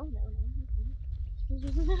Sven? No, no,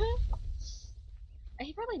 no.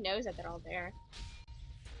 He probably knows that they're all there.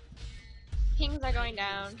 Kings are going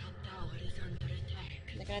down.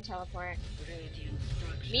 They're gonna teleport.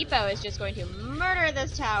 Meepo is just going to murder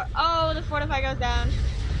this tower. Oh, the Fortify goes down.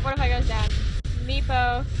 Fortify goes down.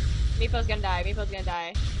 Meepo's gonna die. Meepo's gonna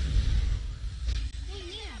die.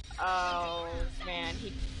 Oh, man.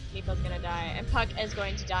 Meepo's gonna die. And Puck is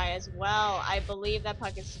going to die as well. I believe that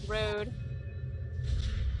Puck is screwed.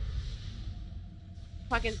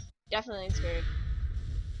 Puck is definitely screwed.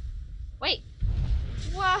 Wait.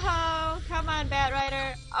 Whoa! Come on, Bat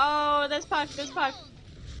Rider. Oh, this Puck, this Puck.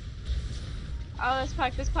 Oh, this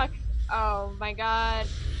Puck, this Puck. Oh my god.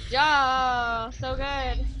 Oh, so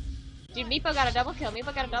good. Dude, Meepo got a double kill.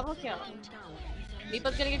 Meepo got a double kill.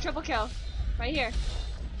 Meepo's gonna get triple kill. Right here.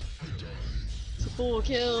 Triple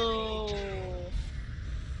kill.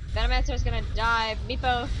 Venomancer's gonna die.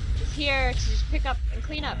 Meepo is here to just pick up and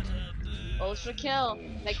clean up. Ultra kill.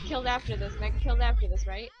 Meg killed after this. Meg killed after this,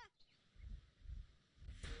 right?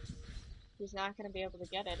 He's not gonna be able to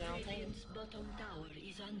get it, I don't think.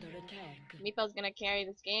 Meepo's gonna carry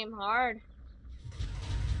this game hard.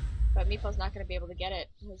 But Meepo's not gonna be able to get it.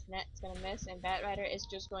 His net's gonna miss, and Bat Rider is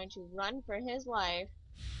just going to run for his life.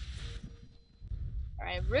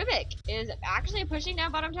 Alright, Rubik is actually pushing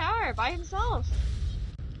down bottom tower by himself.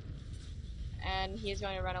 And he's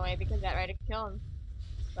going to run away because Bat Rider can kill him.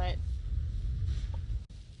 But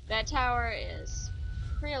that tower is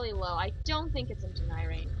really low. I don't think it's in deny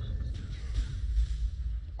range.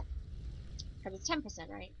 Because it's 10%,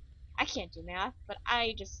 right? I can't do math, but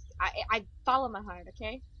I follow my heart,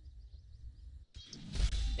 okay?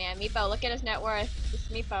 Man, Meepo, look at his net worth. This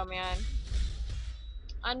Meepo, man.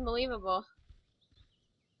 Unbelievable.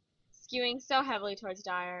 Skewing so heavily towards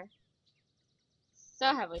Dire.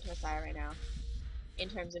 So heavily towards Dire right now. In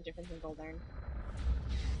terms of difference in gold earned.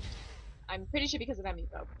 I'm pretty sure because of that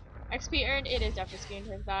Meepo. XP earned, it is definitely skewing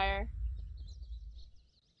towards Dire.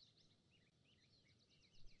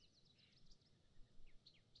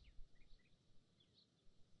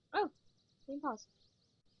 Oh, game pause.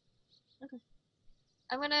 Okay.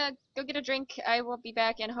 I'm gonna go get a drink. I will be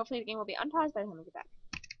back, and hopefully the game will be unpaused by the time I get back.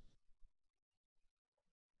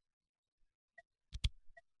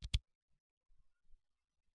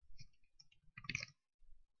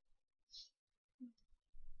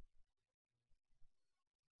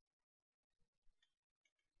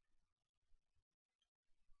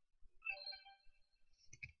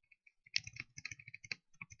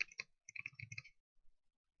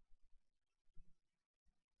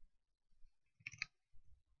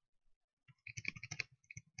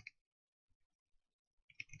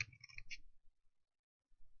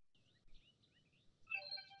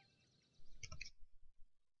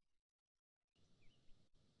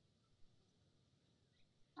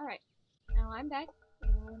 Alright. Now I'm back,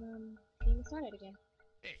 and game started again.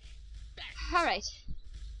 Alright.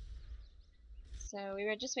 So we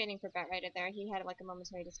were just waiting for Bat Rider there. He had like a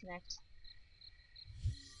momentary disconnect.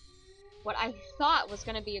 What I thought was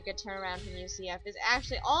going to be a good turnaround from UCF is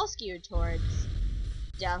actually all skewed towards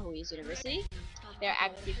Dalhouise University. They're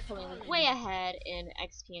actually pulling way ahead in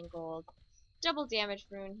XP and gold. Double damage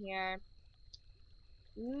rune here.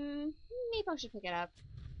 Meepo should pick it up.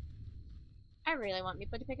 I really want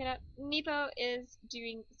Meepo to pick it up. Meepo is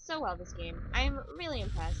doing so well this game. I am really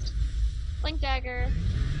impressed. Blink Dagger.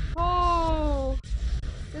 Oh!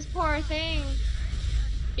 This poor thing.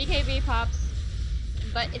 BKB pops.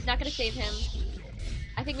 But it's not gonna save him.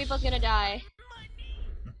 I think Meepo's gonna die.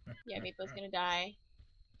 Yeah, Meepo's gonna die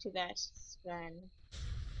to that Sven.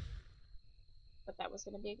 But that was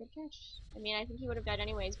gonna be a good catch. I mean, I think he would have died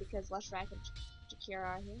anyways because Leshrac and Jakira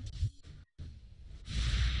are here.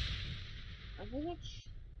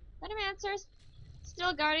 Venomancer's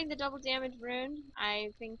still guarding the double damage rune.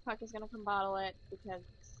 I think Puck is gonna come bottle it because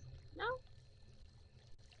no.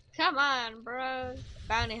 Come on, bros.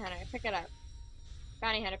 Bounty Hunter, pick it up.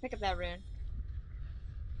 Bounty Hunter, pick up that rune.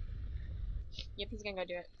 Yep, he's gonna go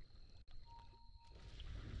do it.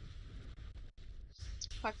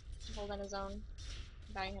 Puck hold on his own.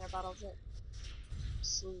 Bounty Hunter bottles it.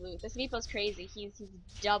 Absolute. This Meepo's crazy. He's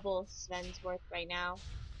double Sven's worth right now.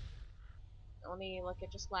 Let me look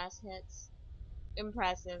at just last hits.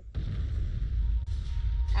 Impressive.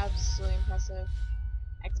 Absolutely impressive.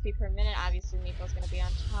 XP per minute, obviously Meepo's gonna be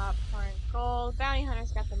on top. Current gold. Bounty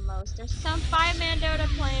Hunter's got the most. There's some 5-man Dota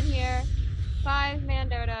playing here. 5-man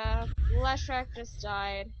Dota. Leshrac just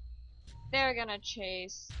died. They're gonna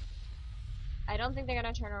chase. I don't think they're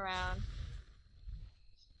gonna turn around.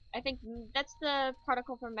 I think that's the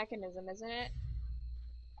particle for mechanism, isn't it?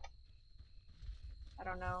 I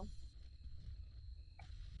don't know.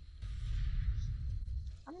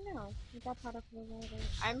 I don't know. Is that particle over there?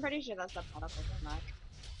 I'm pretty sure that's the particle for mech.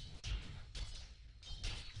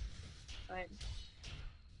 But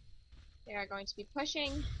they are going to be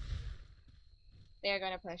pushing. They are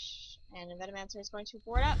going to push. And Venomancer is going to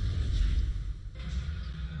board up.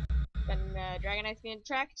 Then Dragon Knight's being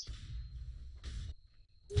tracked.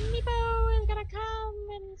 Meepo is gonna come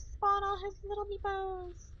and spawn all his little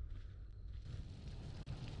Meepos.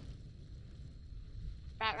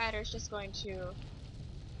 Bat Rider's just going to...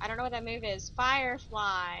 I don't know what that move is.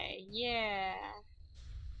 Firefly! Yeah!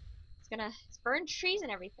 It's burn trees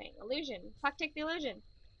and everything. Illusion. Puck take the illusion.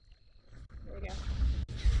 There we go.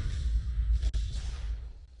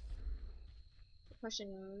 They're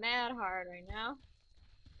pushing mad hard right now.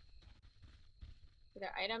 For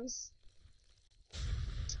their items.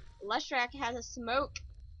 Leshrac has a smoke.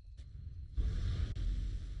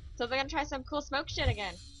 So they're gonna try some cool smoke shit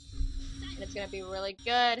again. And it's gonna be really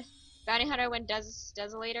good. Bounty Hunter when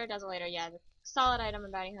Desolator, yeah, solid item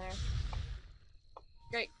in Bounty Hunter.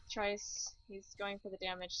 Great choice. He's going for the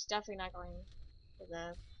damage. He's definitely not going for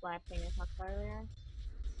the flat thing I talked about earlier.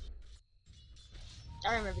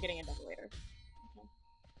 I remember getting a Desolator. Okay.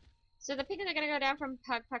 So the pink are gonna go down from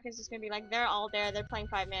Puck. Puck is just gonna be like, they're all there. They're playing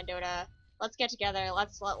 5-man Dota. Let's get together.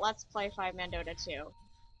 Let's play 5-man Dota too.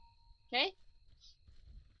 Okay.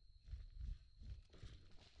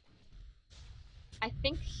 I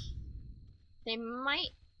think they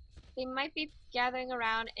might be gathering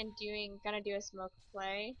around and gonna do a smoke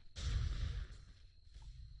play.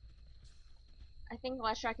 I think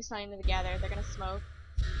Leshrac is telling them to gather. They're gonna smoke.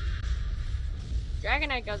 Dragon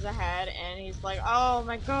Knight goes ahead and he's like, oh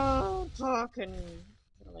my god, fucking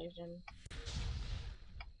relation.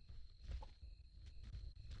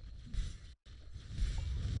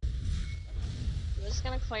 We're just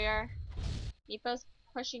gonna clear. Meepo's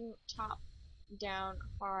pushing top down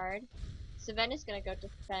hard. Savannah's gonna go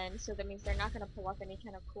defend, so that means they're not gonna pull off any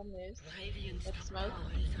kind of cool moves with smoke.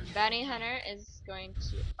 Bounty Hunter is going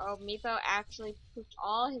to... Oh, Meepo actually pooped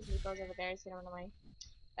all his Meepos over there. He's gonna run away.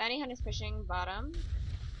 Bounty Hunter's pushing bottom.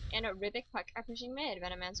 And Rivik Puck are pushing mid.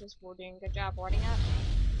 Venomancer's doing a good job warding up.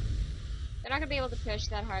 They're not gonna be able to push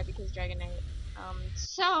that hard because Dragon Knight.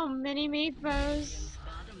 So many Meepos!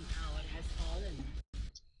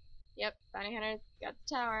 Yep, Bounty Hunter got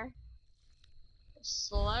the tower.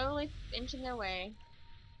 Slowly inching their way.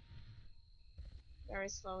 Very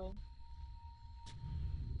slowly.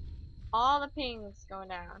 All the pings going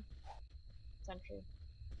down. Sentry.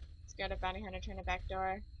 Scared of Bounty Hunter trying to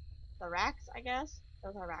backdoor. The racks, I guess?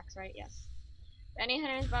 Those are racks, right? Yes. Bounty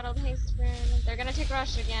Hunter's bottled haste rune. They're gonna take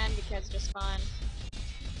rush again because just fun.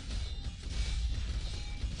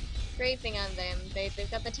 Great thing on them.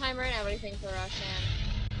 They've got the timer and everything for rush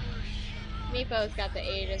in. Meepo's got the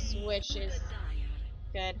Aegis, which is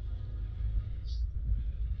good.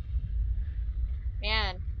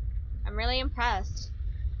 Man, I'm really impressed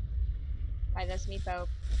by this Meepo.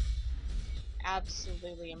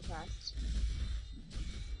 Absolutely impressed.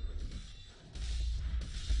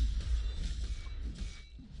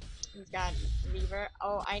 He's got Reaver.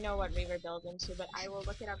 Oh, I know what Reaver builds into, but I will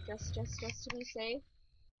look it up just to be safe.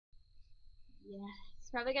 Yeah, he's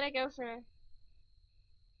probably gonna go for...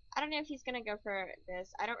 I don't know if he's gonna go for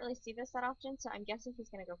this. I don't really see this that often, so I'm guessing he's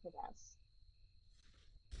gonna go for this.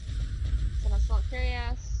 Some Assault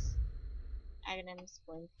Curious. Aghanims,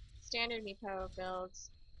 Blink. Standard Meepo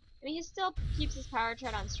builds. I mean, he still keeps his power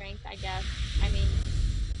tread on strength, I guess. I mean,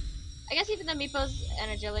 I guess even though Meepo's an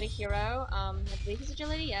agility hero, I believe he's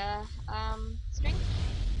agility, yeah. Strength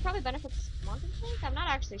probably benefits more than strength. I'm not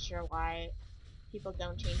actually sure why people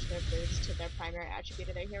don't change their boots to their primary attribute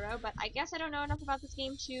of their hero, but I guess I don't know enough about this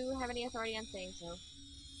game to have any authority on saying so.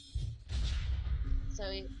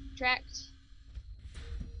 So he tracked.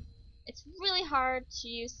 It's really hard to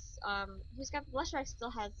use. Who's got Leshrac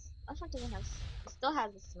still has. Leshrac still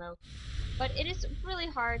has the smoke, but it is really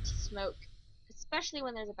hard to smoke, especially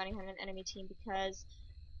when there's a bounty hunter in the enemy team, because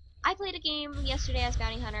I played a game yesterday as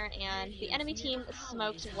bounty hunter and the enemy team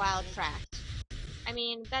smoked while tracked. I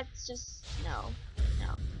mean, that's just no.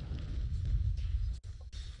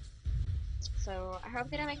 So I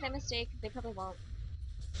hope they don't make that mistake. They probably won't.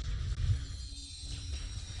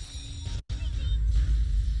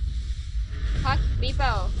 Puck,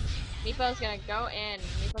 Meepo. Meepo's gonna go in.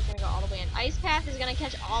 Meepo's gonna go all the way in. Ice Path is gonna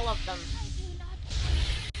catch all of them.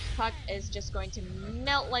 Puck is just going to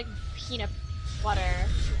melt like peanut Flutter.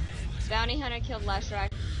 Bounty Hunter killed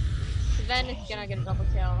Leshrac. Sven is gonna get a double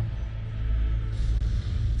kill.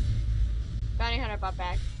 Bounty Hunter bought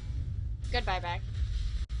back. Good buyback.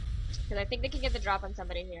 Because I think they can get the drop on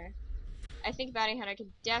somebody here. I think Bounty Hunter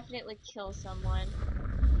can definitely kill someone.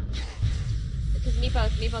 Because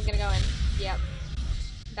Meepo's gonna go in. Yep.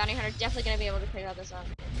 Bounty Hunter definitely gonna be able to clear out this one.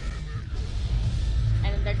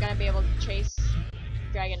 And then they're gonna be able to chase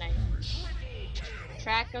Dragon Knight.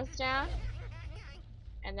 Track goes down.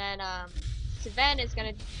 And then, Sven is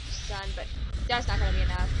gonna stun, but that's not gonna be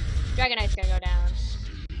enough. Dragon Knight's gonna go down.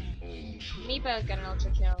 Meepo's got an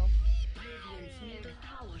ultra kill.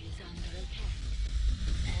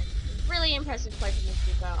 And really impressive play from this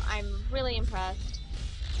Meepo. I'm really impressed.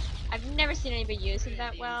 I've never seen anybody use him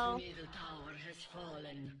that well.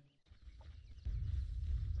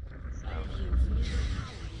 So,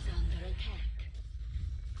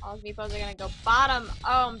 all the Meepos are gonna go bottom.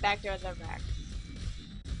 Oh, I'm back there at the Rex.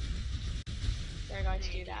 They're going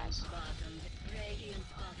to do that.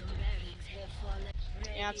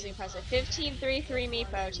 Yeah, absolutely impressive. 15-3-3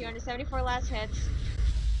 Meepo, 274 last hits.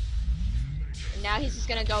 And now he's just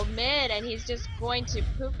gonna go mid, and he's just going to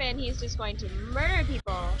poop in. He's just going to murder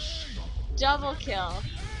people. Double kill.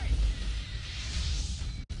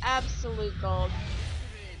 Absolute gold.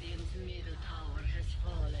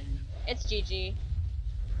 It's GG.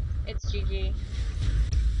 It's GG.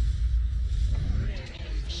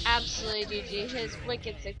 Absolutely GG. His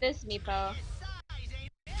wicked sick. This Meepo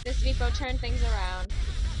turned things around.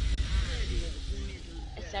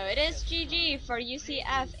 So it is GG for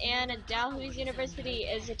UCF, and Dalhousie University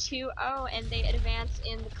is a 2-0, and they advance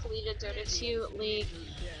in the Collegiate Dota 2 League,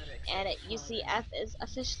 and UCF is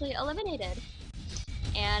officially eliminated.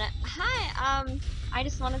 And hi, I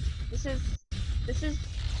just wanted, this is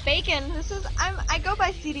Bacon. I go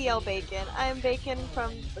by CDL.Bacon. I'm Bacon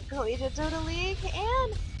from the Collegiate Dota League,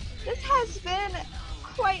 and this has been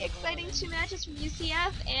quite exciting 2 matches from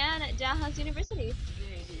UCF and Dalhousie University.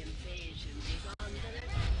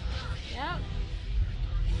 Yep.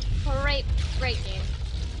 Great game.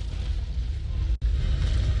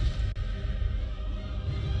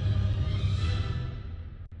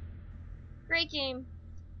 Great game.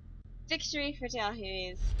 Victory for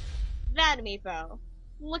Dalhouise. That Meepo.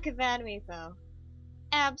 Look at that Meepo.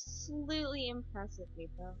 Absolutely impressive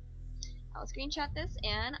Meepo. I'll screenshot this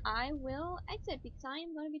and I will exit because I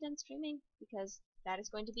am going to be done streaming because that is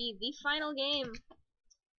going to be the final game.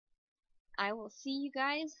 I will see you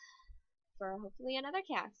guys for hopefully another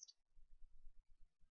cast.